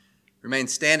Remain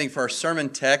standing for our sermon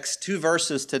text, 2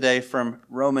 verses today from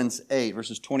Romans 8,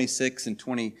 verses 26 and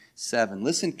 27.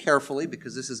 Listen carefully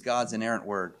because this is God's inerrant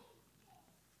word.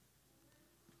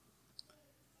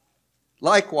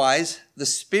 Likewise, the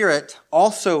Spirit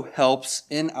also helps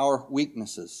in our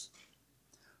weaknesses.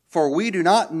 For we do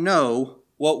not know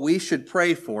what we should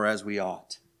pray for as we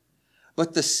ought.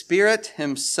 But the Spirit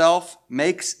Himself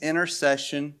makes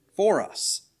intercession for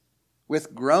us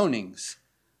with groanings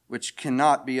which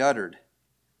cannot be uttered.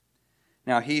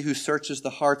 Now He who searches the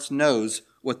hearts knows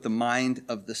what the mind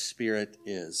of the Spirit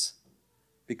is,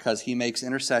 because He makes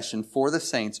intercession for the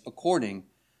saints according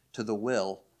to the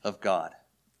will of God.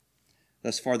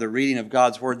 Thus far, the reading of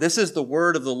God's Word. This is the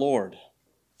Word of the Lord.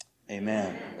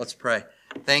 Amen. Let's pray.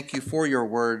 Thank you for your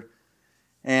Word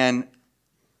and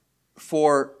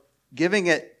for giving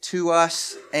it to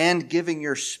us and giving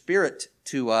your Spirit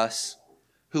to us,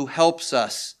 who helps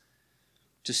us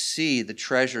to see the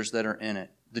treasures that are in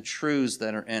it, the truths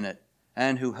that are in it,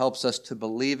 and who helps us to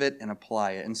believe it and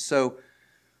apply it. And so,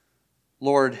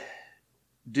 Lord,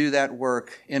 do that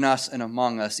work in us and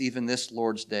among us, even this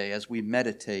Lord's Day, as we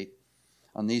meditate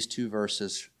on these 2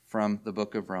 verses from the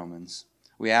book of Romans.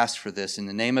 We ask for this in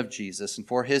the name of Jesus and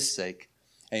for His sake.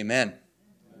 Amen.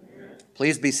 Amen.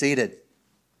 Please be seated.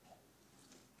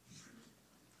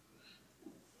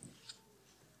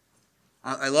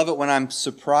 I love it when I'm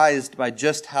surprised by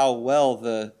just how well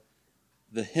the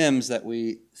hymns that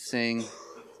we sing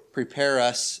prepare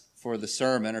us for the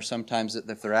sermon, or sometimes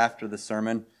if they're after the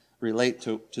sermon, relate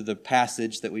to the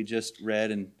passage that we just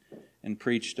read and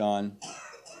preached on.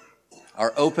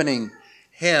 Our opening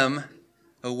hymn,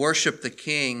 O Worship the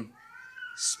King,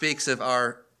 speaks of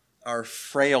our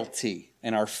frailty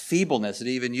and our feebleness. It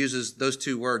even uses those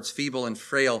 2 words, feeble and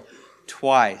frail,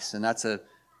 twice. And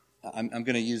I'm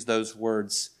going to use those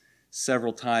words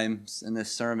several times in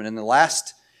this sermon. In the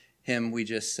last hymn we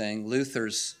just sang,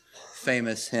 Luther's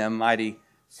famous hymn, Mighty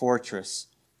Fortress,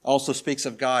 also speaks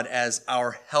of God as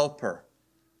our helper.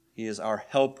 He is our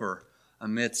helper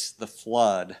amidst the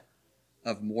flood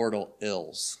of mortal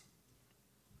ills.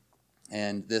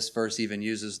 And this verse even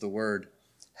uses the word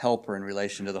helper in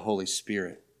relation to the Holy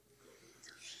Spirit.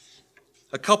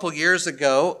 A couple years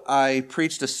ago, I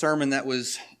preached a sermon that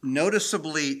was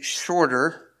noticeably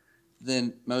shorter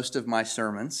than most of my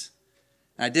sermons.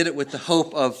 I did it with the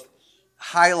hope of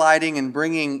highlighting and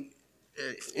bringing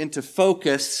into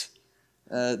focus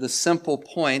the simple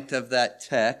point of that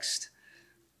text.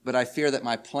 But I fear that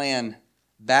my plan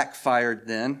backfired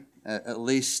then, at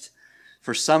least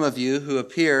for some of you who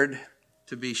appeared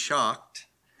to be shocked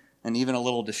and even a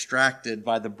little distracted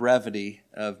by the brevity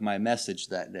of my message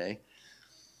that day.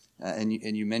 And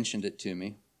you mentioned it to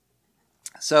me.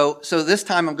 So this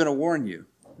time I'm going to warn you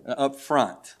up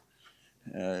front.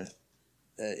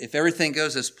 If everything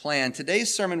goes as planned,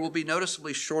 today's sermon will be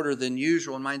noticeably shorter than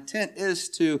usual. And my intent is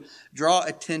to draw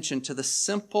attention to the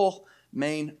simple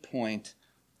main point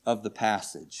of the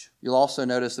passage. You'll also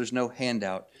notice there's no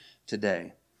handout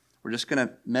today. We're just going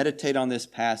to meditate on this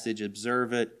passage,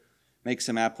 observe it, make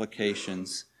some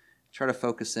applications, try to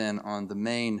focus in on the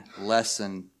main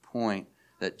lesson point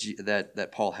that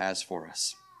Paul has for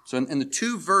us. So in the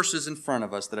 2 verses in front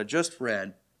of us that I just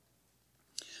read,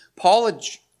 Paul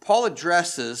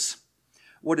addresses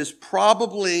what is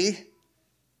probably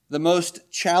the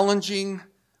most challenging,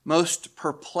 most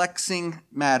perplexing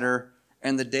matter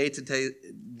in the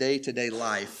day-to-day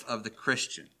life of the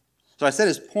Christian. So I said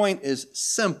his point is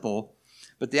simple,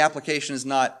 but the application is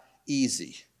not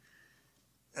easy.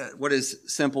 What is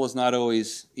simple is not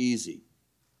always easy.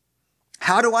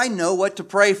 How do I know what to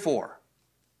pray for?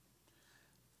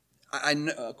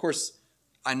 Of course,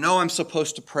 I know I'm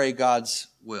supposed to pray God's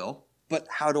will, but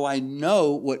how do I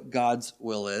know what God's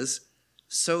will is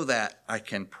so that I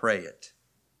can pray it?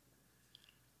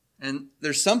 And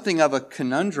there's something of a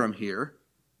conundrum here.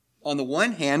 On the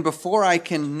one hand, before I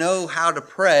can know how to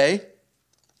pray,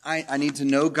 I need to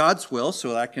know God's will so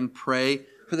that I can pray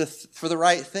for the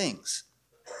right things.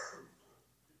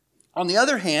 On the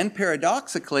other hand,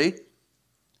 paradoxically,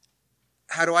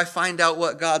 how do I find out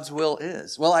what God's will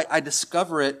is? Well, I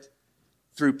discover it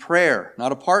through prayer,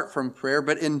 not apart from prayer,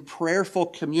 but in prayerful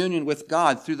communion with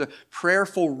God, through the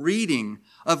prayerful reading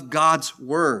of God's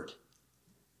Word.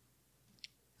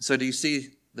 So do you see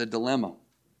the dilemma?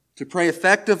 To pray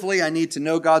effectively, I need to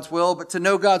know God's will, but to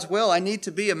know God's will, I need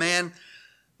to be a man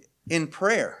in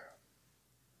prayer.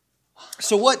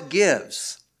 So what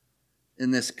gives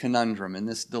in this conundrum, in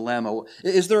this dilemma?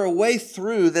 Is there a way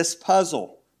through this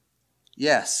puzzle?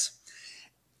 Yes.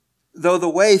 Though the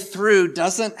way through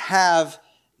doesn't have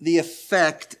the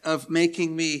effect of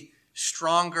making me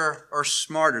stronger or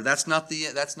smarter. That's not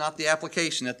the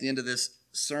application at the end of this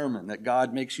sermon, that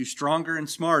God makes you stronger and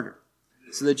smarter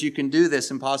so that you can do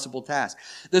this impossible task.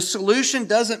 The solution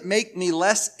doesn't make me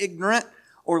less ignorant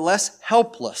or less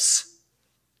helpless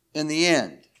in the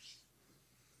end.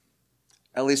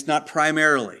 At least not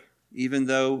primarily, even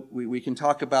though we can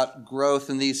talk about growth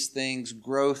in these things,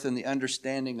 growth in the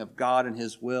understanding of God and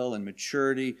His will and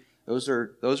maturity. Those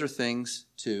are things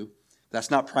too. That's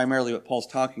not primarily what Paul's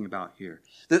talking about here.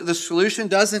 The solution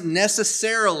doesn't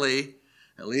necessarily,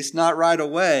 at least not right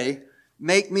away,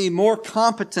 make me more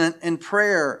competent in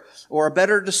prayer or a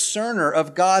better discerner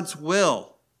of God's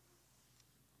will.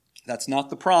 That's not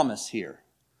the promise here.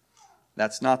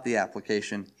 That's not the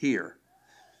application here.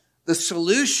 The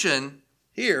solution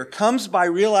here comes by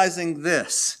realizing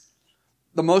this: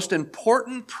 the most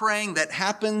important praying that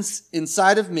happens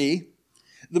inside of me,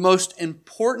 the most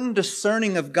important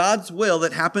discerning of God's will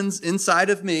that happens inside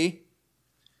of me,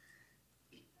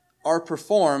 are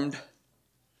performed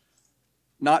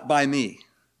not by me.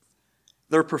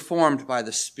 They're performed by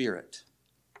the Spirit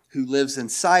who lives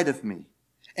inside of me.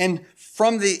 And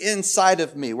from the inside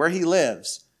of me, where He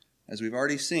lives, as we've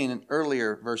already seen in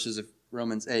earlier verses of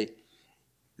Romans 8,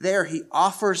 there He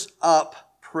offers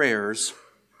up prayers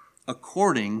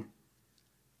according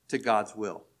to God's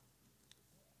will.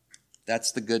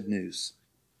 That's the good news.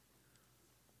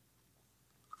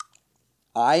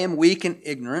 I am weak and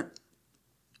ignorant,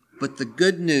 but the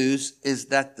good news is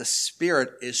that the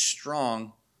Spirit is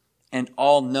strong and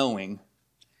all-knowing,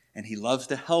 and He loves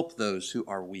to help those who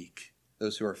are weak,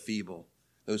 those who are feeble,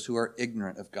 those who are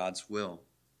ignorant of God's will.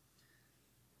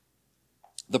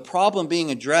 The problem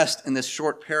being addressed in this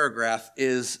short paragraph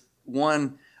is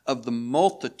one of the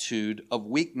multitude of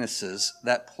weaknesses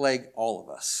that plague all of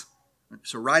us.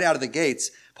 So right out of the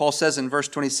gates, Paul says in verse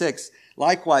 26,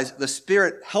 likewise, the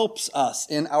Spirit helps us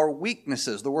in our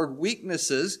weaknesses. The word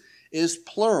weaknesses is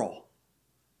plural.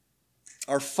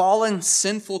 Our fallen,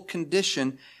 sinful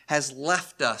condition has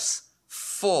left us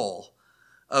full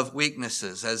of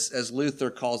weaknesses, as Luther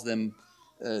calls them,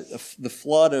 the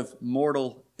flood of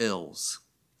mortal ills.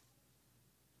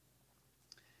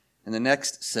 In the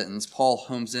next sentence, Paul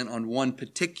homes in on one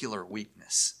particular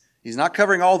weakness. He's not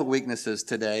covering all the weaknesses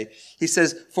today. He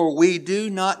says, for we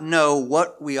do not know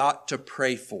what we ought to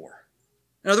pray for.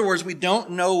 In other words, we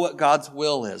don't know what God's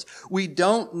will is. We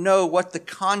don't know what the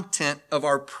content of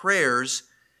our prayers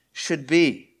should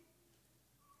be.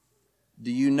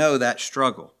 Do you know that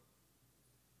struggle?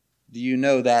 Do you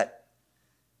know that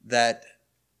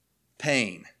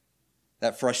pain,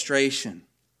 that frustration?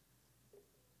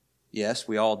 Yes,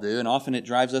 we all do, and often it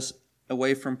drives us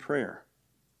away from prayer.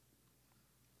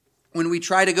 When we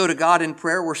try to go to God in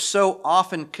prayer, we're so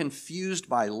often confused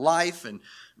by life and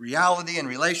reality and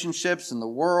relationships and the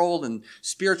world and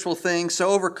spiritual things, so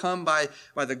overcome by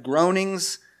the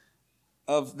groanings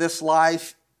of this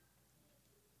life,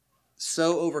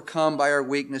 so overcome by our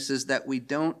weaknesses that we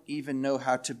don't even know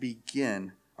how to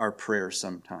begin our prayer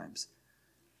sometimes.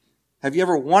 Have you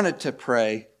ever wanted to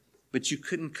pray, but you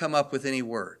couldn't come up with any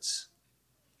words?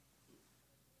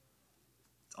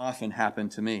 It's often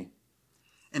happened to me.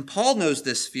 And Paul knows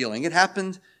this feeling. It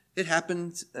happened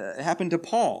to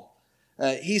Paul.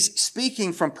 He's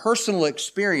speaking from personal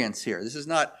experience here. This is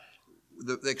not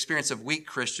the experience of weak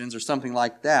Christians or something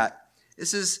like that.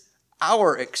 This is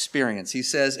our experience. He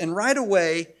says, and right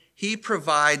away, he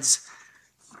provides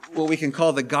what we can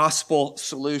call the gospel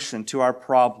solution to our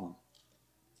problem.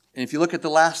 And if you look at the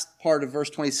last part of verse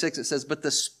 26, it says, but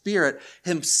the Spirit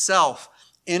Himself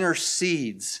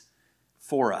intercedes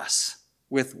for us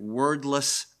with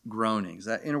wordless groanings.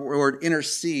 That word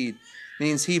intercede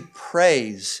means He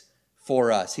prays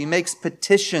for us. He makes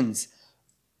petitions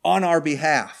on our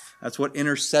behalf. That's what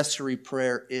intercessory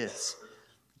prayer is.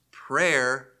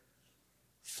 Prayer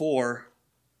for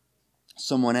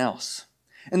someone else.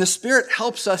 And the Spirit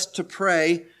helps us to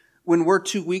pray when we're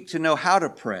too weak to know how to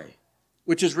pray,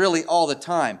 which is really all the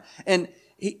time. And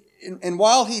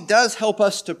while He does help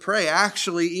us to pray,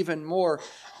 actually even more,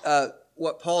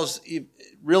 what Paul's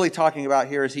really talking about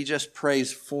here is He just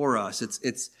prays for us.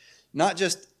 It's not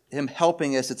just Him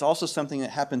helping us, it's also something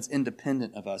that happens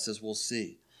independent of us, as we'll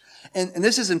see. And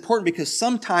this is important because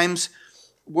sometimes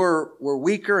we're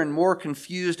weaker and more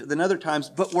confused than other times,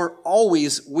 but we're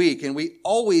always weak, and we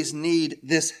always need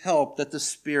this help that the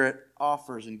Spirit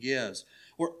offers and gives.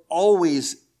 We're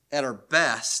always, at our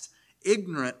best,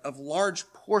 ignorant of large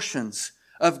portions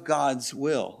of God's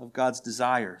will, of God's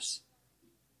desires.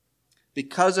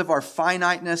 Because of our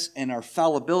finiteness and our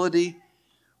fallibility,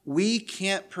 we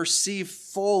can't perceive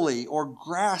fully or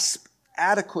grasp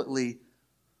adequately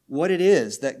what it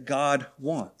is that God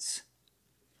wants.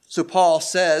 So Paul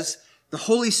says the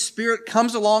Holy Spirit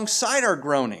comes alongside our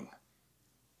groaning.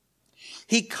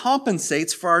 He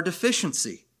compensates for our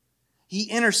deficiency. He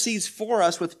intercedes for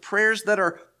us with prayers that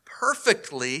are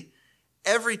perfectly,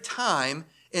 every time,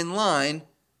 in line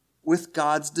with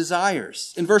God's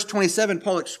desires. In verse 27,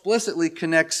 Paul explicitly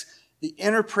connects the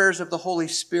inner prayers of the Holy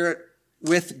Spirit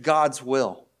with God's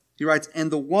will. He writes,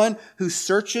 and the one who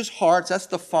searches hearts, that's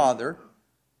the Father.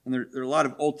 And there are a lot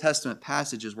of Old Testament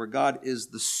passages where God is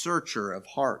the searcher of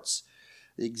hearts,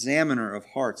 the examiner of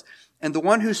hearts. And the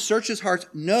one who searches hearts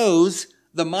knows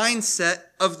the mindset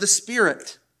of the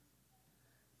Spirit,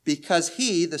 because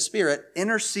he, the Spirit,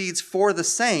 intercedes for the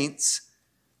saints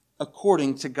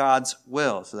according to God's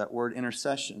will. So that word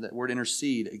intercession, that word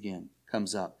intercede again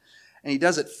comes up. And he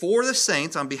does it for the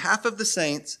saints, on behalf of the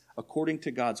saints, according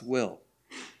to God's will.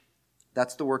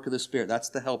 That's the work of the Spirit. That's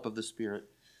the help of the Spirit.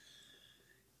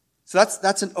 So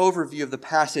that's an overview of the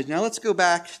passage. Now let's go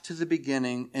back to the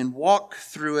beginning and walk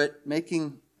through it,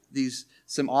 making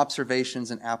some observations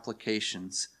and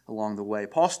applications along the way.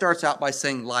 Paul starts out by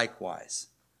saying likewise.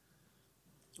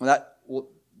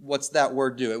 What's that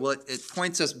word do? Well, it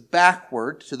points us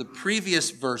backward to the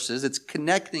previous verses. It's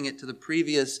connecting it to the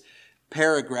previous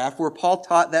paragraph where Paul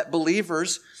taught that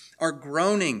believers are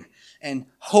groaning and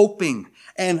hoping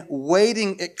and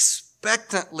waiting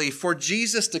expectantly for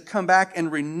Jesus to come back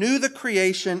and renew the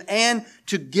creation and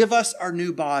to give us our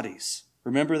new bodies.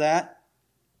 Remember that?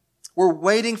 We're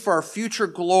waiting for our future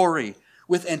glory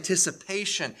with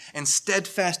anticipation and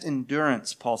steadfast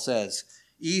endurance, Paul says,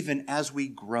 even as we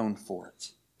groan for it.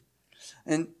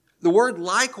 And the word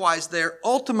likewise there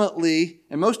ultimately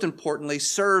and most importantly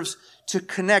serves to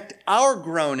connect our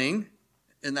groaning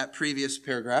in that previous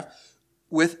paragraph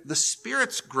with the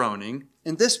Spirit's groaning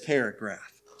in this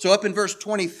paragraph. So up in verse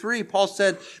 23, Paul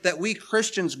said that we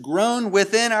Christians groan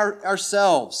within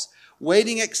ourselves,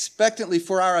 waiting expectantly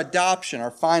for our adoption, our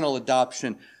final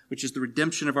adoption, which is the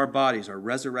redemption of our bodies, our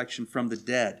resurrection from the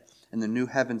dead, and the new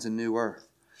heavens and new earth.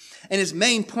 And his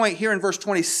main point here in verse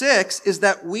 26 is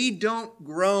that we don't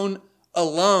groan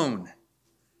alone.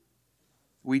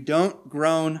 We don't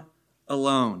groan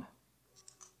alone.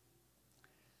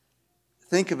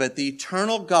 Think of it, the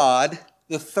eternal God,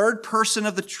 the third person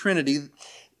of the Trinity,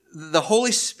 the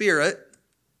Holy Spirit,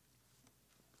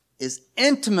 is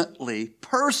intimately,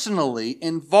 personally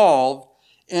involved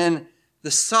in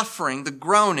the suffering, the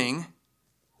groaning,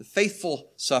 the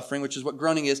faithful suffering, which is what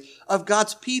groaning is, of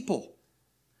God's people.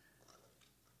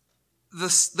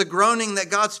 The groaning that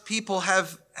God's people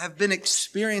have been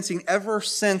experiencing ever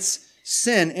since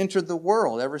sin entered the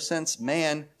world, ever since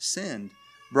man sinned,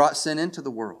 brought sin into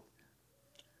the world.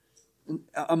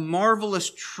 A marvelous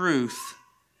truth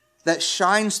that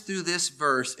shines through this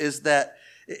verse is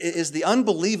the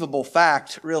unbelievable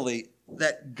fact, really,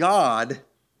 that God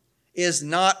is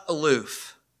not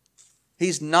aloof.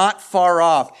 He's not far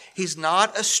off. He's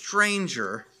not a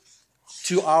stranger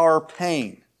to our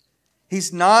pain.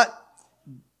 He's not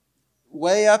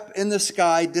way up in the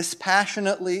sky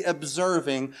dispassionately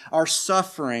observing our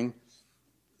suffering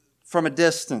from a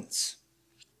distance.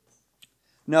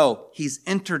 No, he's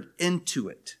entered into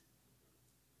it.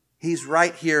 He's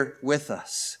right here with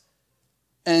us.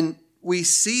 And we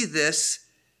see this,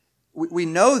 we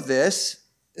know this,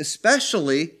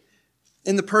 especially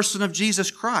in the person of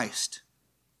Jesus Christ.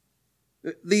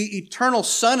 The eternal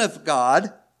Son of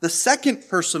God, the second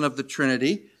person of the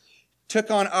Trinity, took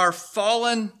on our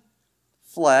fallen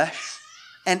flesh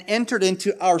and entered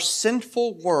into our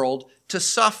sinful world to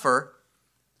suffer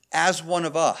as one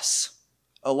of us,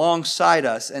 alongside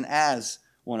us and as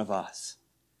one of us.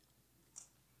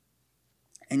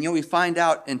 And we find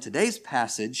out in today's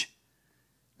passage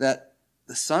that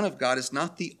the Son of God is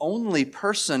not the only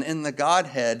person in the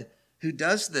Godhead who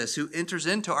does this, who enters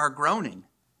into our groaning.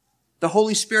 The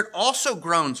Holy Spirit also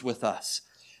groans with us.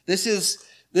 This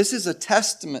is a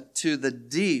testament to the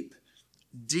deep,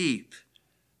 deep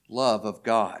love of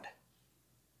God,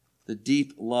 the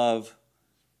deep love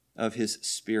of His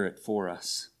Spirit for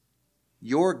us.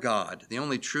 Your God, the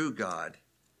only true God,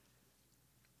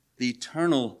 the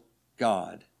eternal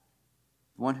God,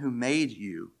 the one who made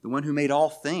you, the one who made all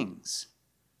things,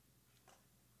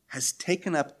 has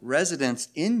taken up residence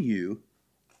in you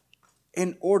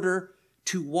in order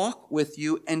to walk with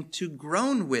you and to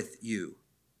groan with you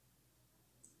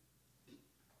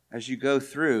as you go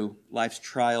through life's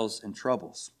trials and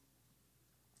troubles,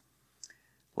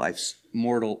 life's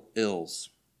mortal ills.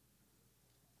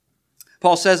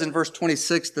 Paul says in verse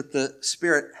 26 that the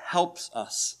Spirit helps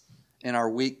us in our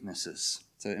weaknesses.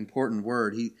 It's an important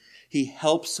word. He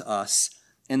helps us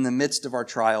in the midst of our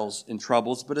trials and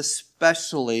troubles, but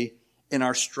especially in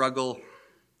our struggle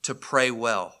to pray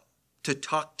well, to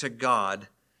talk to God,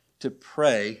 to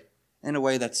pray in a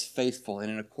way that's faithful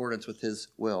and in accordance with His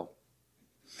will.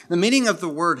 The meaning of the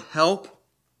word help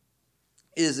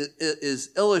is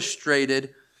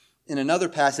illustrated in another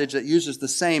passage that uses the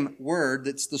same word.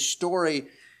 That's the story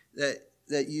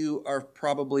that you are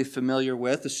probably familiar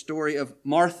with, the story of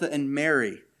Martha and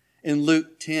Mary in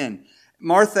Luke 10.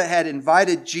 Martha had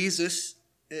invited Jesus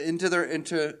into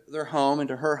their home,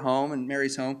 into her home and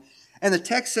Mary's home. And the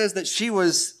text says that she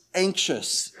was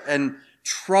anxious and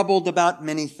troubled about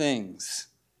many things,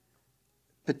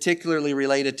 particularly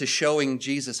related to showing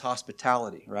Jesus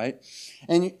hospitality, right?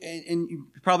 And you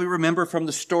probably remember from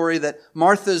the story that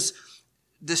Martha's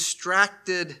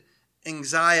distracted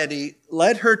anxiety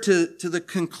led her to the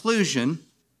conclusion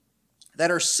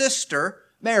that her sister,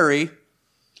 Mary,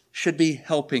 should be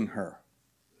helping her.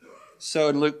 So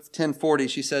in Luke 10:40,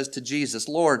 she says to Jesus,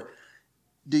 "Lord,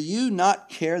 do you not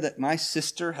care that my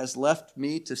sister has left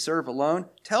me to serve alone?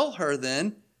 Tell her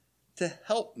then to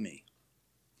help me."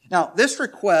 Now, this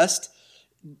request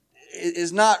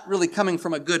is not really coming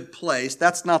from a good place.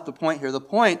 That's not the point here. The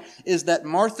point is that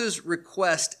Martha's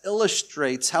request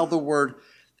illustrates how the word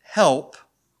help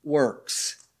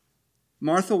works.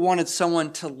 Martha wanted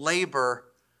someone to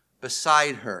labor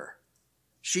beside her.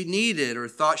 She needed, or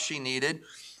thought she needed,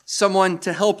 someone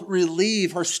to help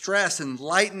relieve her stress and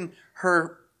lighten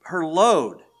her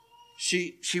load.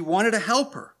 She wanted a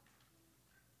helper.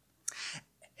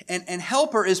 And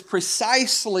helper is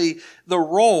precisely the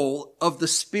role of the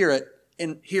Spirit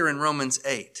here in Romans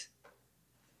 8.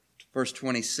 Verse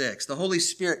 26. The Holy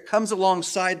Spirit comes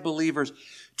alongside believers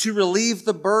to relieve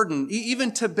the burden,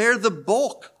 even to bear the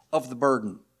bulk of the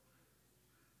burden.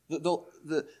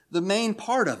 The main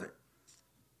part of it.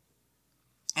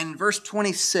 And in verse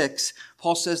 26,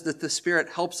 Paul says that the Spirit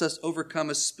helps us overcome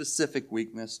a specific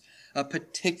weakness, a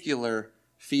particular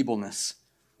feebleness.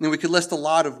 And we could list a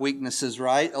lot of weaknesses,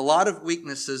 right? A lot of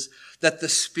weaknesses that the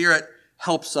Spirit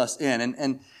helps us in.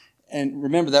 And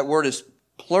remember, that word is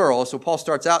plural. So Paul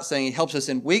starts out saying He helps us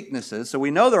in weaknesses. So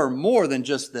we know there are more than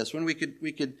just this one. We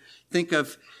could think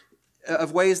of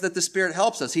ways that the Spirit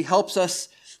helps us. He helps us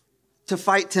to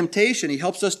fight temptation. He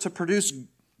helps us to produce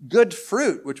good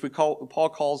fruit, which Paul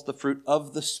calls the fruit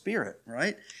of the Spirit,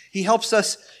 right? He helps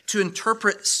us to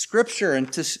interpret Scripture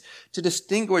and to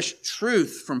distinguish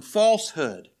truth from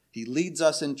falsehood. He leads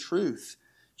us in truth,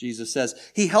 Jesus says.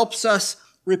 He helps us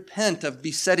repent of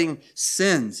besetting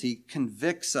sins. He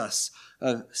convicts us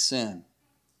of sin.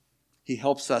 He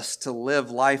helps us to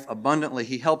live life abundantly.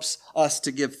 He helps us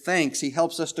to give thanks. He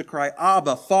helps us to cry,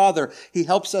 Abba, Father. He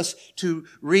helps us to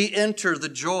re-enter the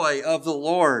joy of the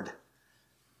Lord.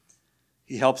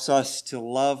 He helps us to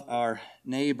love our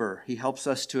neighbor. He helps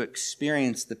us to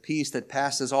experience the peace that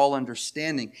passes all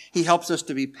understanding. He helps us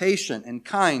to be patient and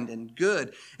kind and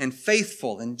good and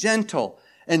faithful and gentle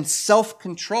and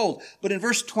self-controlled. But in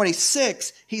verse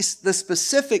 26, the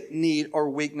specific need or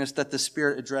weakness that the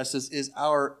Spirit addresses is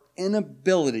our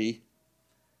inability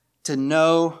to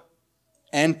know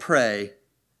and pray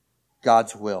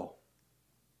God's will.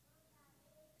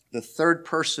 The third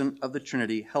person of the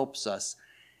Trinity helps us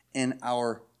in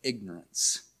our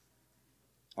ignorance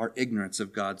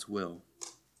of God's will.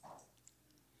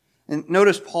 And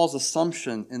notice Paul's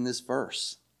assumption in this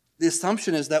verse. The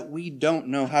assumption is that we don't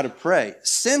know how to pray.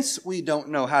 Since we don't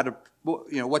know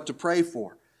what to pray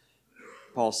for,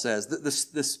 Paul says,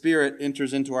 the Spirit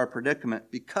enters into our predicament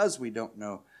because we don't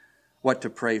know what to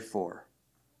pray for.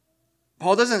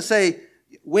 Paul doesn't say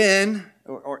when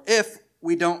or if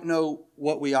we don't know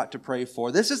what we ought to pray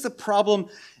for. This is the problem.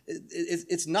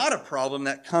 It's not a problem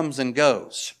that comes and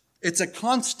goes. It's a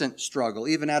constant struggle,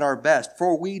 even at our best,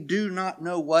 for we do not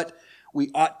know what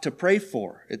we ought to pray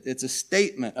for. It's a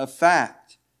statement of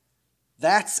fact.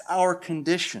 That's our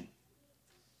condition.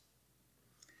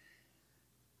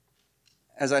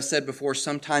 As I said before,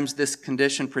 sometimes this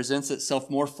condition presents itself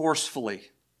more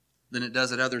forcefully than it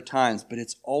does at other times, but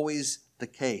it's always the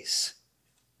case.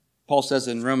 Paul says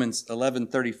in Romans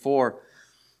 11:34,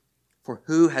 "For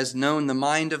who has known the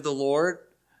mind of the Lord?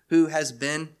 Who has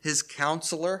been His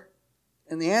counselor?"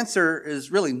 And the answer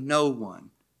is really no one.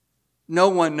 No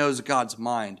one knows God's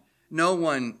mind. No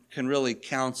one can really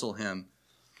counsel Him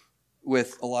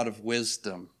with a lot of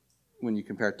wisdom when you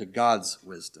compare it to God's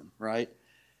wisdom, right?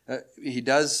 He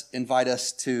does invite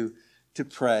us to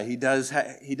pray. He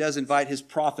does invite His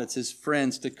prophets, His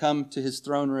friends, to come to His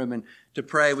throne room and to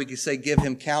pray. We could say, give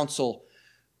Him counsel,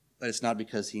 but it's not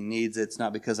because He needs it. It's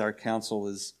not because our counsel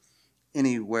is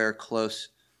anywhere close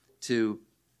to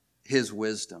His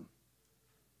wisdom.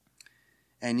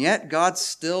 And yet God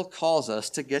still calls us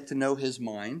to get to know His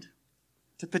mind,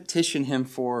 to petition him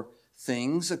for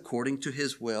things according to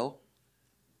his will.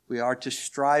 We are to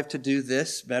strive to do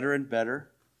this better and better,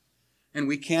 and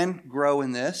we can grow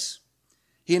in this.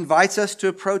 He invites us to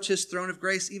approach his throne of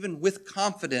grace even with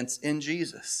confidence in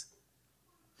Jesus.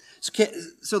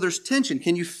 So there's tension.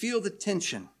 Can you feel the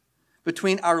tension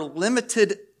between our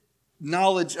limited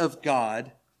knowledge of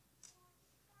God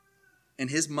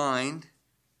and his mind,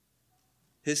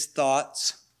 his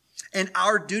thoughts, and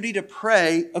our duty to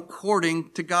pray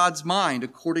according to God's mind,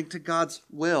 according to God's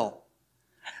will?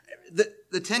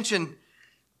 The tension,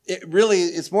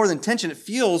 it's more than tension. It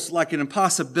feels like an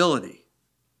impossibility.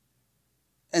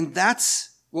 And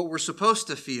that's what we're supposed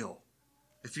to feel.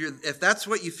 If that's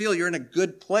what you feel, you're in a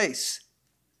good place,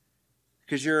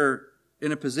 because you're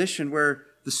in a position where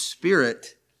the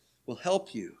Spirit will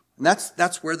help you. And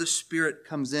that's where the Spirit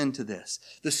comes into this.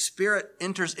 The Spirit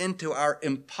enters into our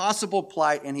impossible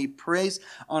plight, and he prays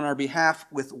on our behalf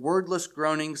with wordless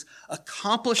groanings,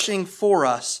 accomplishing for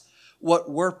us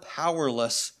what we're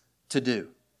powerless to do.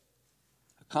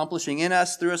 Accomplishing in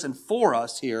us, through us, and for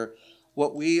us here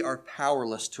what we are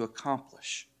powerless to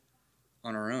accomplish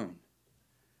on our own,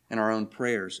 in our own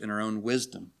prayers, in our own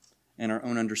wisdom, and our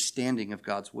own understanding of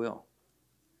God's will.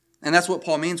 And that's what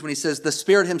Paul means when he says the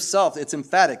Spirit himself, it's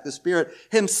emphatic, the Spirit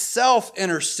himself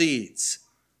intercedes.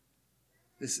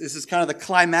 This is kind of the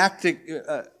climactic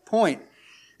point.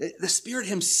 The Spirit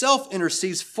himself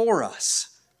intercedes for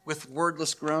us with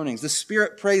wordless groanings. The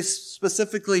Spirit prays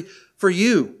specifically for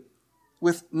you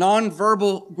with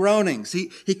nonverbal groanings.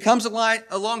 He comes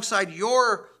alongside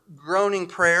your groaning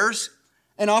prayers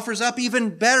and offers up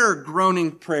even better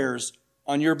groaning prayers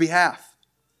on your behalf.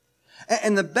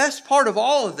 And the best part of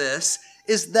all of this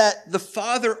is that the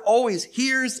Father always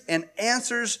hears and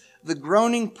answers the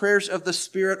groaning prayers of the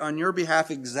Spirit on your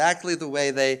behalf exactly the way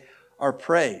they are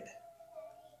prayed.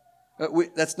 We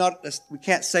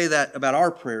can't say that about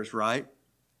our prayers, right?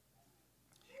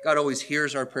 God always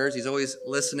hears our prayers. He's always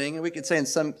listening. And we could say in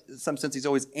some sense he's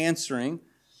always answering.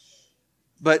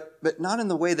 But not in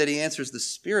the way that he answers the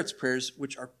Spirit's prayers,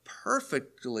 which are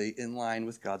perfectly in line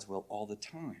with God's will all the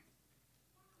time.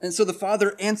 And so the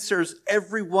Father answers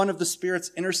every one of the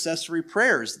Spirit's intercessory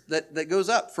prayers that goes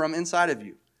up from inside of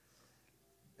you.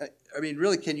 I mean,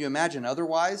 really, can you imagine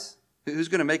otherwise? Who's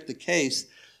going to make the case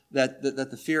that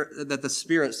the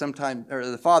Spirit sometimes, or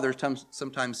the Father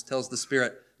sometimes tells the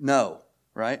Spirit no,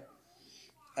 right?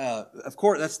 Of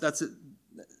course, that's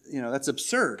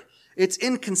absurd. It's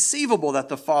inconceivable that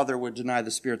the Father would deny the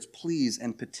Spirit's pleas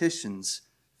and petitions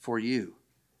for you.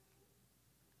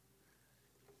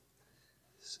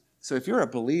 So if you're a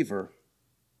believer,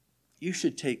 you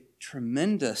should take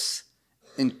tremendous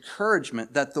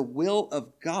encouragement that the will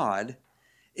of God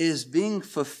is being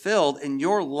fulfilled in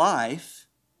your life,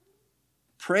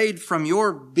 prayed from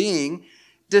your being,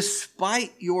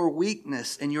 despite your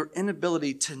weakness and your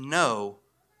inability to know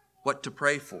what to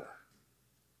pray for.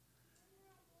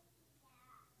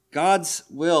 God's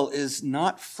will is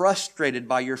not frustrated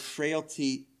by your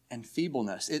frailty and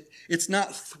feebleness. It's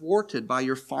not thwarted by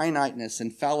your finiteness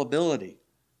and fallibility.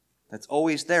 That's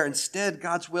always there. Instead,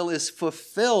 God's will is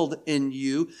fulfilled in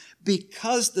you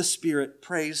because the Spirit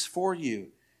prays for you.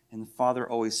 And the Father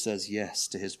always says yes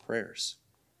to his prayers.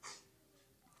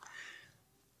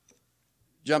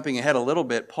 Jumping ahead a little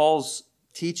bit, Paul's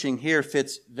teaching here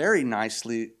fits very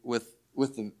nicely with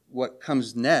what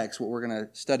comes next, what we're going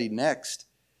to study next,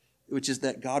 which is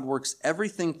that God works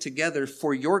everything together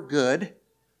for your good.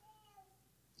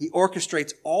 He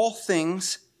orchestrates all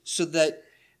things so that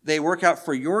they work out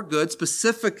for your good,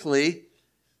 specifically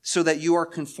so that you are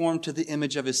conformed to the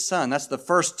image of his Son. That's the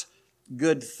first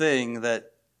good thing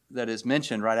that is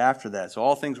mentioned right after that. So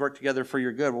all things work together for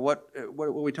your good. Well, what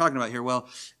are we talking about here? Well,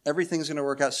 everything's going to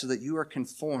work out so that you are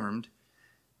conformed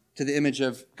to the image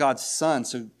of God's Son.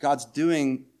 So God's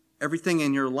doing everything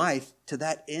in your life to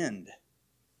that end.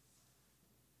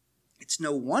 It's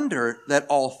no wonder that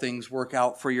all things work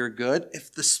out for your good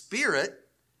if the Spirit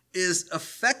is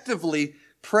effectively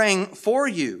praying for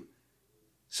you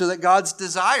so that God's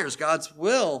desires, God's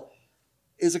will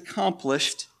is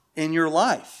accomplished in your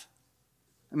life.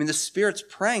 I mean, the Spirit's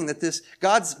praying that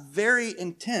God's very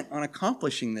intent on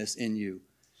accomplishing this in you.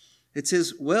 It's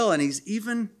his will, and he's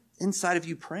even inside of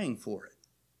you praying for it,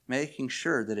 making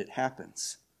sure that it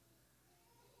happens.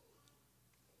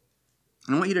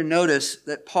 And I want you to notice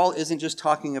that Paul isn't just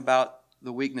talking about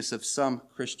the weakness of some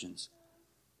Christians.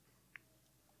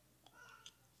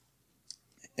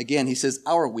 Again, he says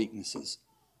our weaknesses,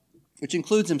 which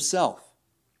includes himself.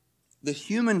 The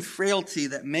human frailty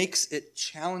that makes it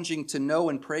challenging to know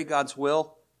and pray God's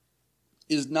will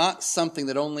is not something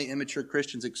that only immature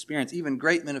Christians experience. Even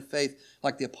great men of faith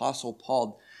like the Apostle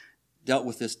Paul dealt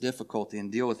with this difficulty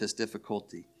and deal with this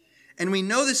difficulty. And we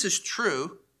know this is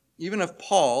true even of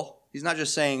Paul. He's not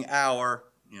just saying our,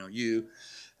 you.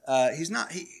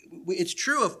 It's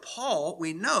true of Paul,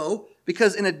 we know,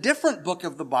 because in a different book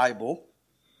of the Bible,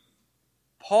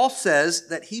 Paul says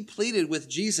that he pleaded with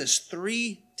Jesus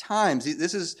 3 times.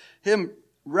 This is him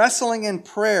wrestling in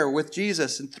prayer with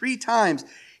Jesus. And 3 times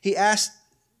he asked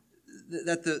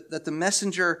that the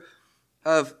messenger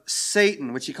of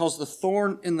Satan, which he calls the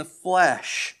thorn in the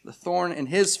flesh, the thorn in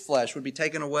his flesh, would be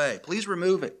taken away. Please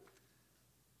remove it.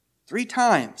 3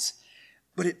 times.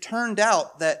 But it turned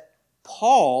out that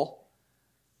Paul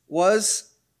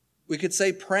was, we could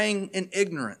say, praying in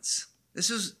ignorance. This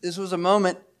was a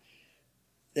moment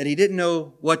that he didn't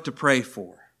know what to pray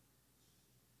for.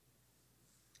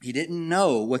 He didn't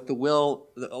know what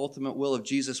the ultimate will of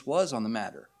Jesus was on the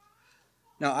matter.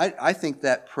 Now, I think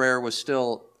that prayer was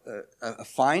still a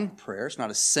fine prayer. It's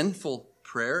not a sinful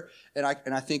prayer. And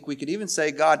I think we could even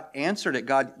say God answered it.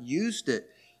 God used it,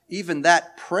 even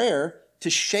that prayer, to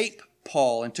shape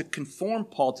Paul and to conform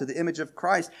Paul to the image of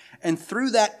Christ. And through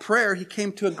that prayer, he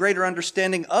came to a greater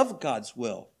understanding of God's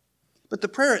will. But the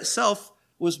prayer itself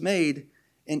was made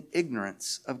in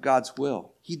ignorance of God's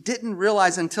will. He didn't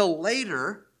realize until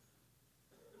later,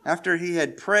 after he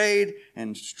had prayed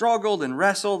and struggled and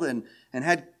wrestled and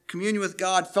had communion with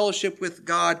God, fellowship with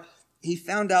God, he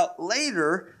found out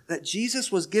later that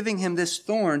Jesus was giving him this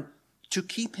thorn to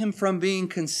keep him from being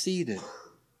conceited.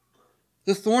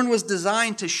 The thorn was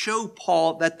designed to show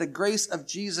Paul that the grace of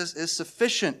Jesus is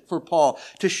sufficient for Paul,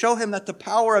 to show him that the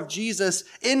power of Jesus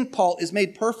in Paul is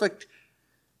made perfect,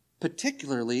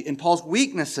 particularly in Paul's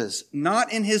weaknesses,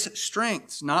 not in his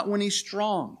strengths, not when he's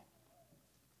strong.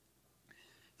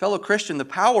 Fellow Christian, the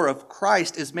power of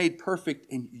Christ is made perfect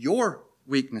in your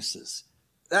weaknesses.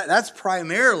 That's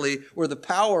primarily where the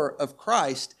power of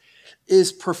Christ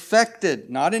is perfected,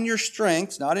 not in your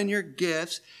strengths, not in your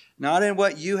gifts, not in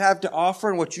what you have to offer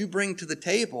and what you bring to the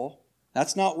table.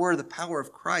 That's not where the power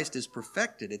of Christ is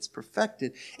perfected. It's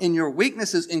perfected in your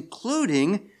weaknesses,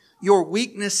 including your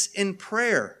weakness in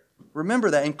prayer.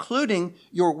 Remember that, including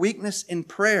your weakness in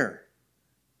prayer.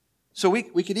 So we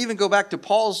could even go back to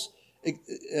Paul's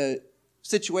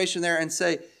situation there and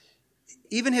say,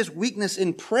 even his weakness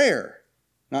in prayer,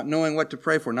 not knowing what to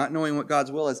pray for, not knowing what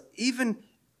God's will is, even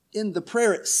in the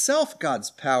prayer itself,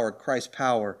 God's power, Christ's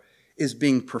power, is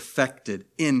being perfected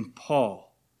in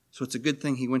Paul. So it's a good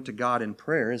thing he went to God in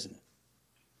prayer, isn't it?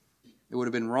 It would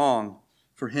have been wrong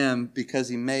for him because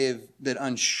he may have been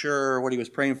unsure what he was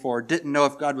praying for, didn't know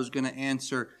if God was going to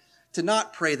answer, to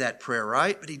not pray that prayer,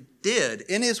 right? But he did.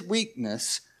 In his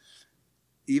weakness,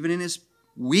 even in his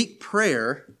weak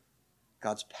prayer,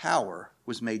 God's power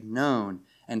was made known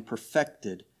and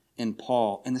perfected in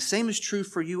Paul. And the same is true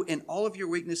for you in all of your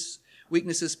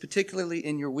weaknesses, particularly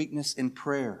in your weakness in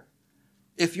prayer.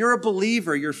 If you're a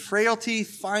believer, your frailty,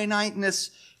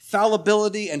 finiteness,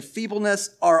 fallibility, and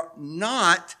feebleness are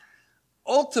not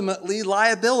ultimately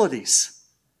liabilities.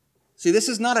 See, this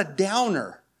is not a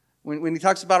downer. When he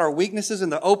talks about our weaknesses in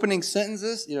the opening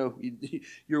sentences,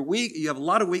 you're weak, you have a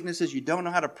lot of weaknesses, you don't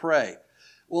know how to pray.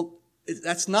 Well,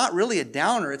 that's not really a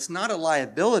downer. It's not a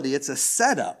liability. It's a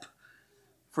setup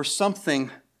for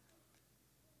something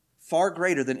far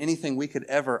greater than anything we could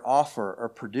ever offer or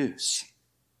produce.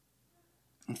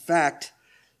 In fact,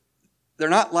 they're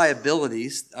not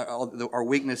liabilities, our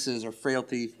weaknesses, our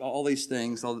frailty, all these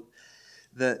things.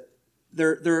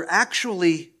 They're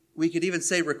actually, we could even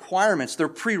say, requirements. They're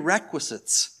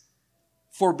prerequisites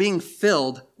for being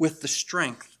filled with the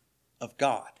strength of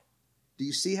God. Do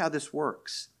you see how this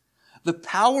works? The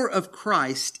power of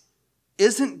Christ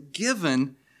isn't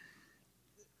given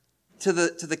to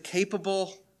the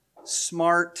capable,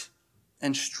 smart,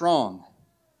 and strong,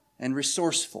 and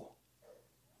resourceful.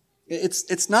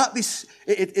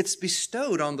 It's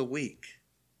bestowed on the weak.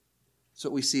 That's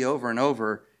what we see over and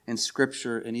over in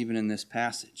Scripture and even in this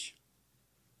passage.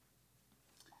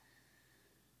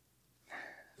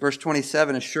 Verse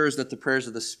 27 assures that the prayers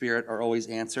of the Spirit are always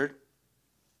answered.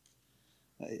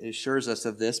 It assures us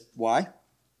of this. Why?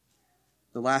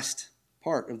 The last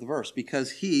part of the verse.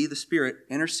 Because He, the Spirit,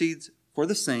 intercedes for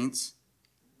the saints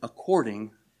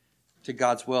according to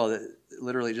God's will. It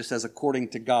literally just says according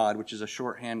to God, which is a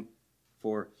shorthand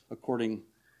for according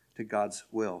to God's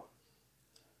will.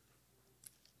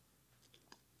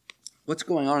 What's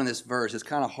going on in this verse? It's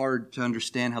kind of hard to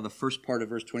understand how the first part of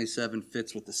verse 27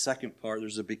 fits with the second part.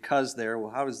 There's a because there.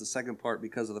 Well, how is the second part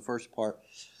because of the first part?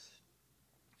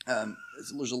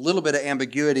 There's a little bit of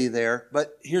ambiguity there,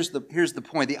 but here's the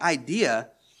point. The idea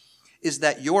is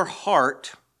that your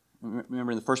heart,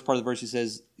 remember in the first part of the verse he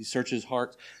says he searches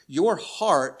hearts. Your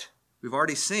heart, we've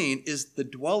already seen, is the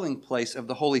dwelling place of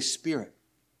the Holy Spirit.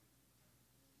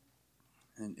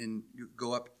 And you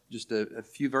go up just a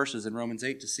few verses in Romans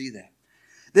 8 to see that.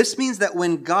 This means that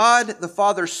when God the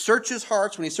Father searches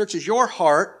hearts, when he searches your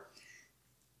heart,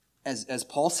 as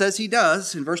Paul says he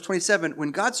does in verse 27,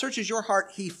 when God searches your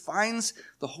heart, he finds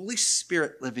the Holy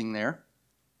Spirit living there.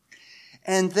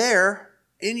 And there,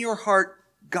 in your heart,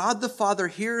 God the Father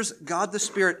hears God the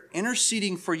Spirit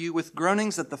interceding for you with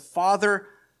groanings that the Father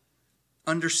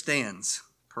understands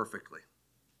perfectly.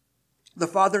 The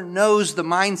Father knows the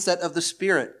mindset of the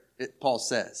Spirit, Paul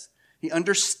says. He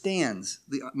understands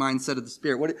the mindset of the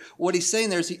Spirit. What he's saying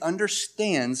there is he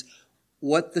understands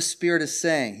what the Spirit is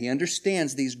saying. He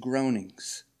understands these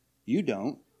groanings. You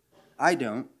don't. I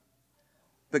don't.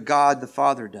 But God the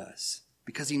Father does.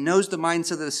 Because he knows the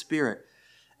mindset of the Spirit.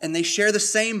 And they share the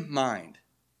same mind.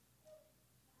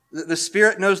 The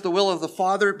Spirit knows the will of the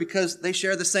Father because they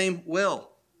share the same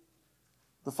will.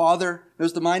 The Father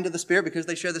knows the mind of the Spirit because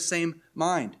they share the same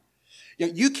mind.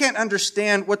 Yet you can't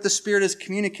understand what the Spirit is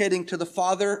communicating to the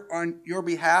Father on your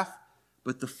behalf,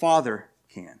 but the Father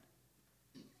can.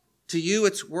 To you,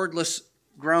 it's wordless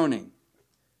groaning.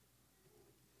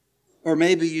 Or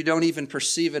maybe you don't even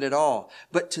perceive it at all.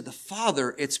 But to the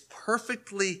Father, it's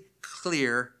perfectly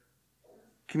clear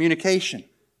communication.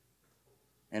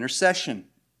 Intercession,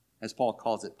 as Paul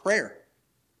calls it, prayer.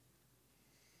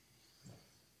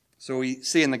 So we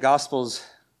see in the Gospels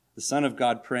the Son of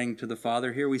God praying to the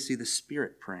Father. Here we see the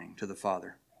Spirit praying to the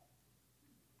Father.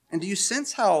 And do you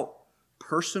sense how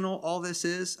personal all this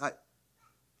is?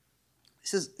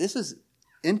 This is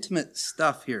intimate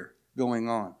stuff here going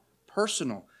on.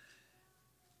 Personal.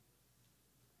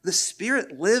 The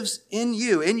Spirit lives in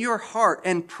you, in your heart,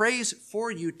 and prays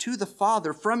for you to the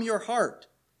Father from your heart.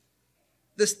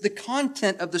 The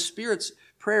content of the Spirit's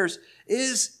prayers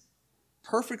is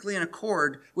perfectly in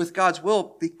accord with God's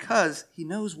will because he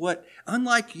knows what,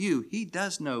 unlike you, he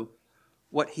does know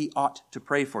what he ought to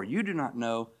pray for. You do not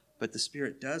know, but the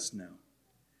Spirit does know.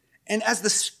 And as the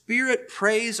Spirit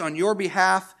prays on your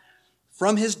behalf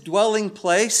from his dwelling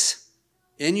place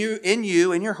in you, in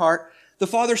your heart, the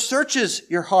Father searches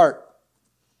your heart.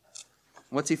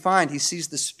 What's he find? He sees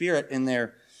the Spirit in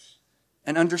there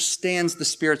and understands the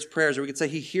Spirit's prayers. Or we could say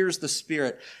he hears the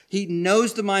Spirit. He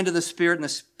knows the mind of the Spirit, and the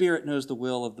Spirit knows the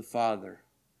will of the Father.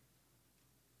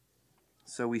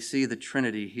 So we see the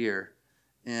Trinity here,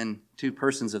 and two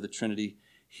persons of the Trinity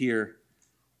here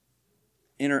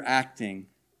interacting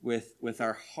with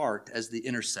our heart as the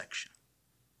intersection.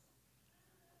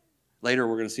 Later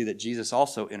we're going to see that Jesus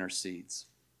also intercedes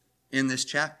in this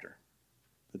chapter,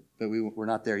 but we're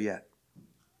not there yet.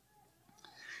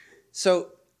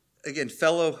 So, again,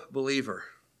 fellow believer,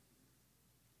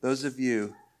 those of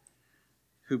you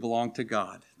who belong to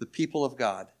God, the people of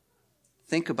God,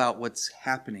 think about what's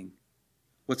happening,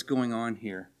 what's going on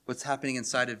here, what's happening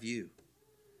inside of you.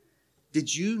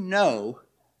 Did you know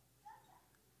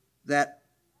that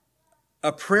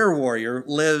a prayer warrior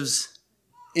lives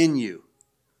in you,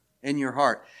 in your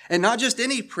heart? And not just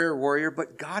any prayer warrior,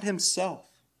 but God himself.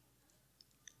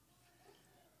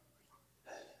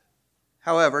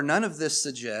 However, none of this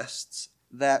suggests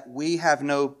that we have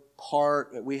no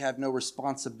part, that we have no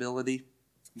responsibility.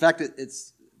 In fact,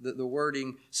 it's the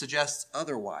wording suggests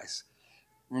otherwise.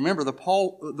 Remember,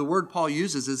 the word Paul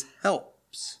uses is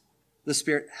helps. The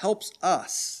Spirit helps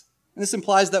us. And this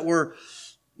implies that we're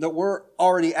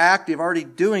already active, already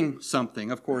doing something.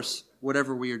 Of course,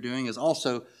 whatever we are doing is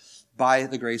also by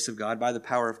the grace of God, by the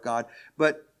power of God.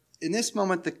 But in this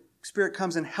moment, the Spirit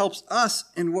comes and helps us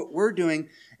in what we're doing,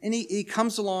 and he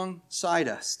comes alongside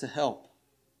us to help.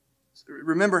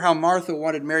 Remember how Martha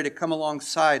wanted Mary to come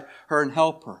alongside her and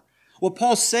help her. What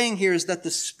Paul's saying here is that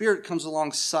the Spirit comes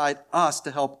alongside us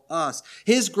to help us.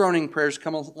 His groaning prayers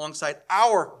come alongside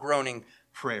our groaning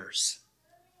prayers.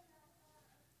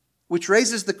 Which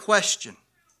raises the question,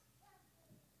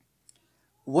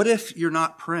 what if you're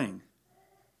not praying?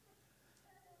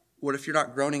 What if you're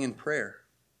not groaning in prayer?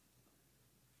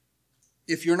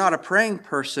 If you're not a praying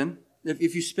person,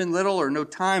 if you spend little or no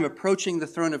time approaching the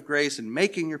throne of grace and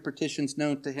making your petitions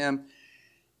known to him,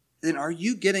 then are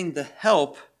you getting the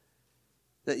help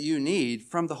that you need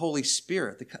from the Holy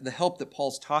Spirit, the help that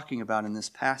Paul's talking about in this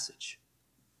passage?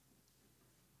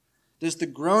 Does the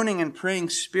groaning and praying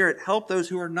Spirit help those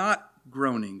who are not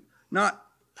groaning, not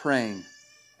praying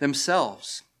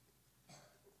themselves?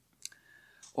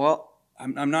 Well,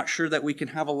 I'm not sure that we can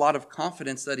have a lot of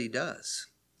confidence that he does.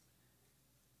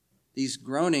 These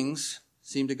groanings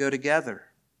seem to go together.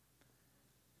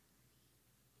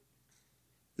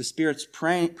 The Spirit's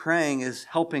praying is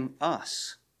helping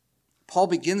us. Paul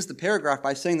begins the paragraph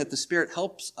by saying that the Spirit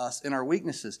helps us in our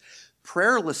weaknesses.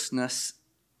 Prayerlessness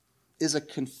is a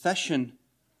confession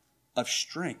of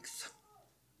strength,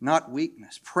 not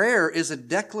weakness. Prayer is a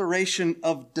declaration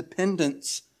of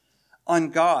dependence on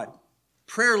God.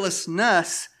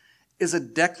 Prayerlessness is a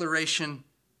declaration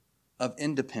of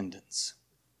independence.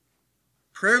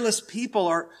 Prayerless people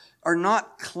are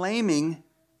not claiming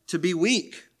to be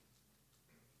weak.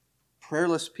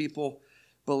 Prayerless people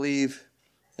believe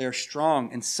they are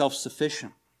strong and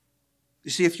self-sufficient.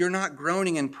 You see, if you're not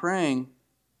groaning and praying,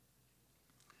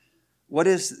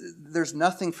 there's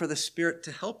nothing for the Spirit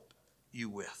to help you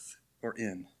with or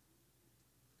in.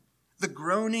 The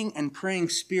groaning and praying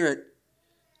Spirit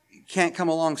can't come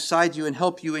alongside you and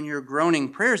help you in your groaning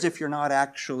prayers if you're not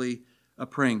actually a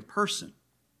praying person.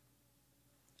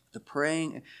 The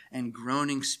praying and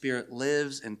groaning Spirit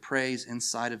lives and prays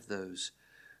inside of those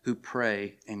who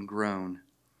pray and groan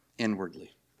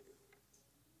inwardly.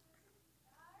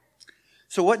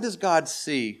 So what does God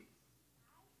see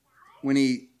when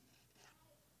He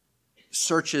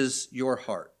searches your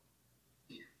heart?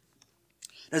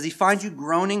 Does He find you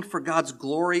groaning for God's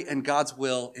glory and God's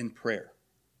will in prayer?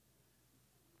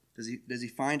 Does He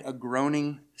find a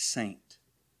groaning saint?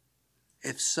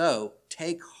 If so,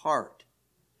 take heart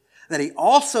that He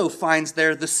also finds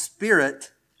there the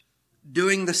Spirit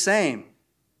doing the same,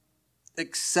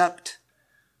 except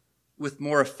with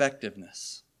more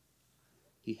effectiveness.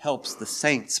 He helps the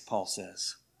saints, Paul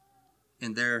says,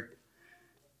 in their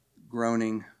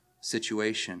groaning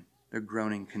situation, their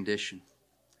groaning condition.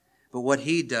 But what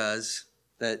He does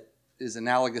that is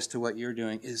analogous to what you're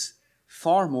doing is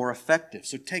far more effective.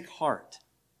 So take heart.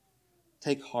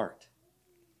 Take heart.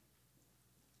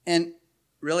 And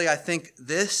really, I think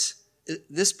this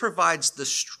provides the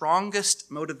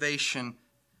strongest motivation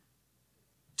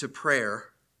to prayer,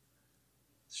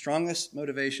 strongest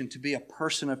motivation to be a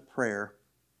person of prayer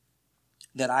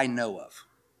that I know of,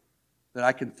 that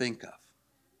I can think of.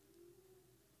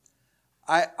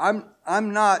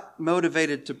 I'm not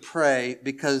motivated to pray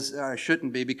because I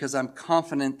shouldn't be, because I'm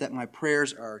confident that my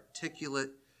prayers are articulate,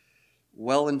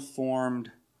 well-informed,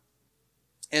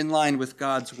 in line with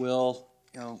God's will,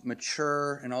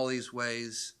 mature in all these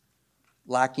ways,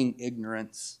 lacking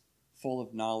ignorance, full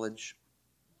of knowledge.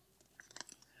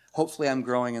 Hopefully I'm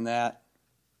growing in that.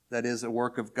 That is a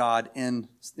work of God in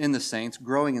the saints,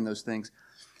 growing in those things.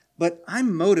 But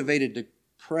I'm motivated to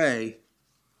pray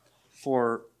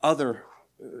for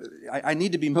I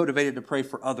need to be motivated to pray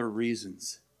for other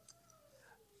reasons.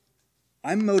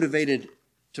 I'm motivated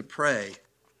to pray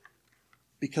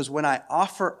because when I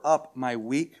offer up my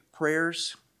weak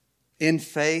prayers in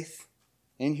faith,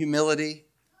 in humility,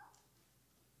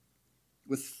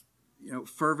 with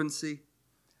fervency,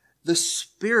 the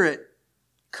Spirit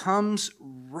comes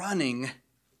running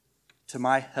to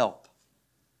my help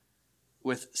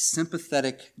with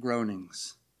sympathetic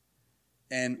groanings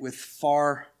and with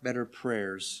far better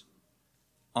prayers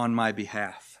on my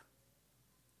behalf.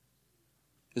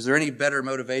 Is there any better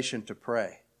motivation to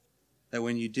pray? That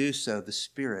when you do so, the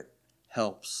Spirit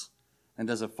helps and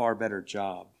does a far better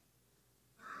job.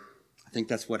 I think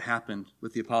that's what happened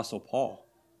with the Apostle Paul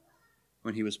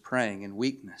when he was praying in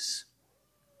weakness.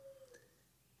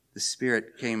 The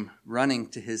Spirit came running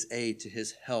to his aid, to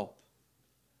his help.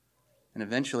 And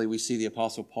eventually we see the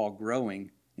Apostle Paul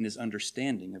growing in his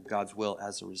understanding of God's will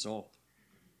as a result.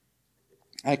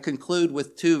 I conclude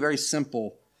with two very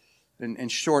simple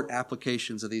and short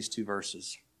applications of these two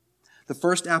verses. The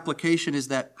first application is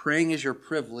that praying is your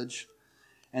privilege.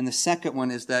 And the second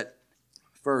one is that,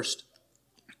 first,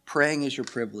 praying is your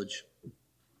privilege.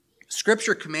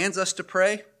 Scripture commands us to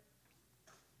pray.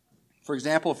 For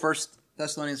example, 1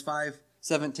 Thessalonians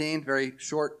 5:17, very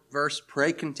short verse,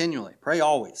 pray continually, pray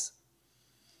always.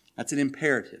 That's an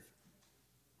imperative.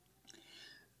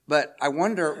 But I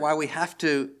wonder why we have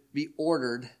to be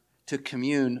ordered to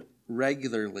commune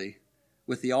regularly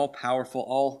with the all-powerful,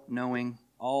 all-knowing,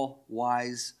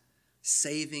 all-wise,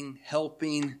 saving,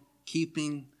 helping,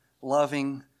 keeping,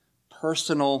 loving,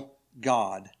 personal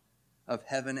God of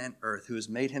heaven and earth, who has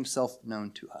made himself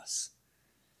known to us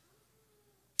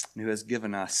and who has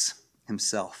given us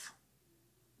himself.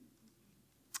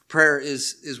 Prayer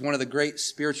is one of the great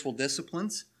spiritual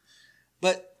disciplines.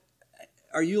 But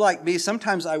are you like me?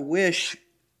 Sometimes I wish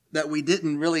that we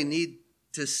didn't really need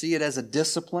to see it as a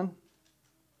discipline.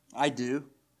 I do.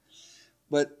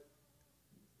 But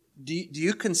do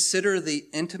you consider the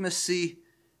intimacy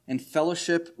and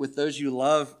fellowship with those you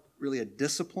love really a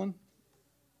discipline?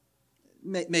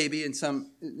 Maybe in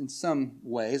some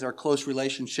ways. Our close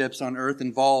relationships on earth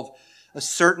involve a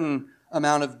certain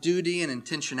amount of duty and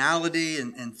intentionality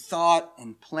and thought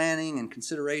and planning and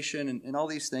consideration and all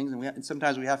these things. And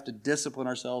sometimes we have to discipline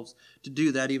ourselves to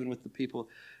do that, even with the people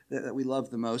that we love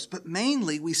the most. But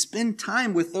mainly, we spend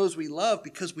time with those we love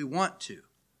because we want to.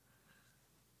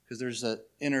 Because there's an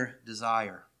inner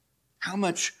desire. How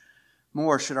much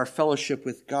more should our fellowship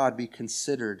with God be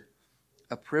considered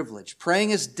a privilege? Praying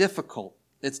is difficult.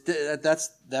 That's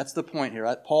the point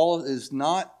here. Paul is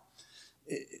not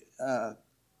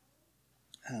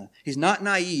he's not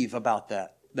naive about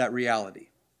that reality.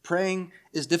 Praying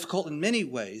is difficult in many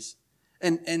ways,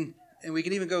 and we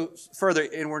can even go further,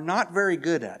 and we're not very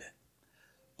good at it.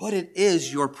 But it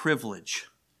is your privilege,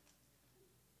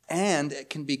 and it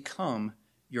can become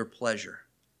your pleasure.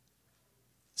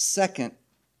 Second,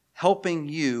 helping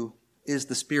you is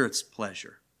the Spirit's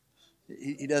pleasure.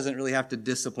 He doesn't really have to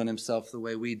discipline himself the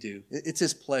way we do. It's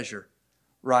his pleasure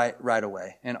right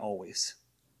away and always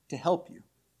to help you.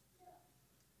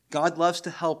 God loves to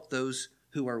help those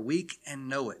who are weak and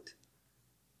know it.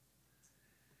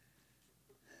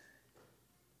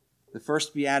 The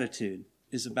first beatitude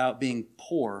is about being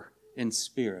poor in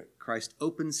spirit. Christ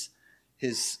opens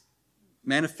his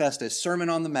Sermon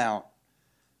on the Mount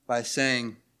by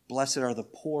saying, "Blessed are the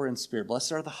poor in spirit.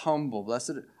 Blessed are the humble.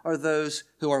 Blessed are those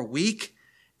who are weak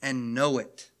and know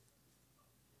it."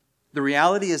 The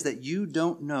reality is that you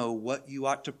don't know what you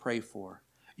ought to pray for.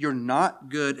 You're not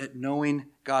good at knowing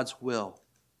God's will.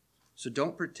 So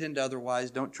don't pretend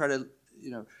otherwise. Don't try to,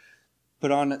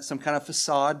 put on some kind of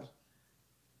facade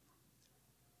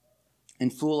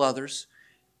and fool others.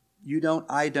 You don't,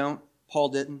 I don't, Paul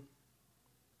didn't.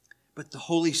 But the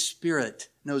Holy Spirit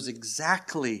knows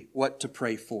exactly what to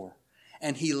pray for.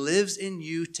 And He lives in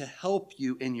you to help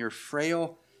you in your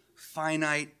frail,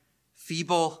 finite,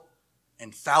 feeble,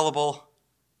 and fallible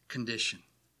condition.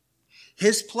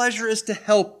 His pleasure is to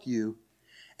help you,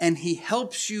 and He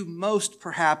helps you most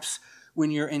perhaps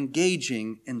when you're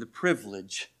engaging in the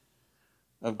privilege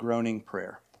of groaning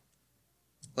prayer.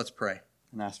 Let's pray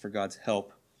and ask for God's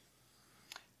help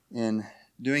in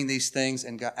doing these things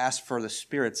and ask for the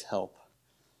Spirit's help.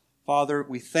 Father,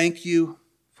 we thank you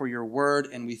for your word,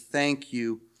 and we thank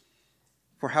you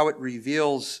for how it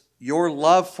reveals your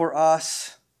love for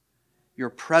us, your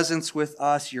presence with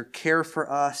us, your care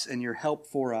for us, and your help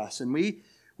for us. And we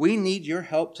need your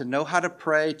help to know how to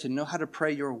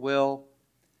pray your will.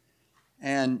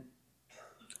 And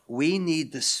we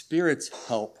need the Spirit's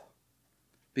help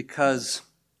because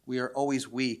we are always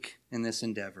weak in this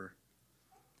endeavor.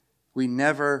 We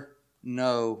never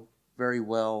know very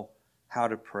well how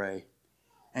to pray.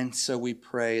 And so we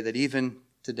pray that even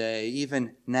today,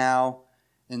 even now,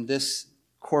 in this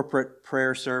corporate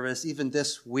prayer service, even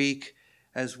this week,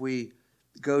 as we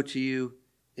go to you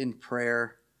in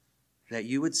prayer, that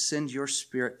you would send your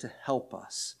Spirit to help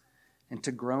us and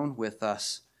to groan with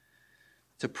us,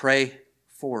 to pray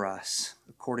for us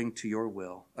according to your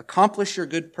will. Accomplish your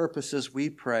good purposes, we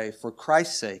pray, for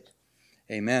Christ's sake.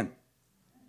 Amen.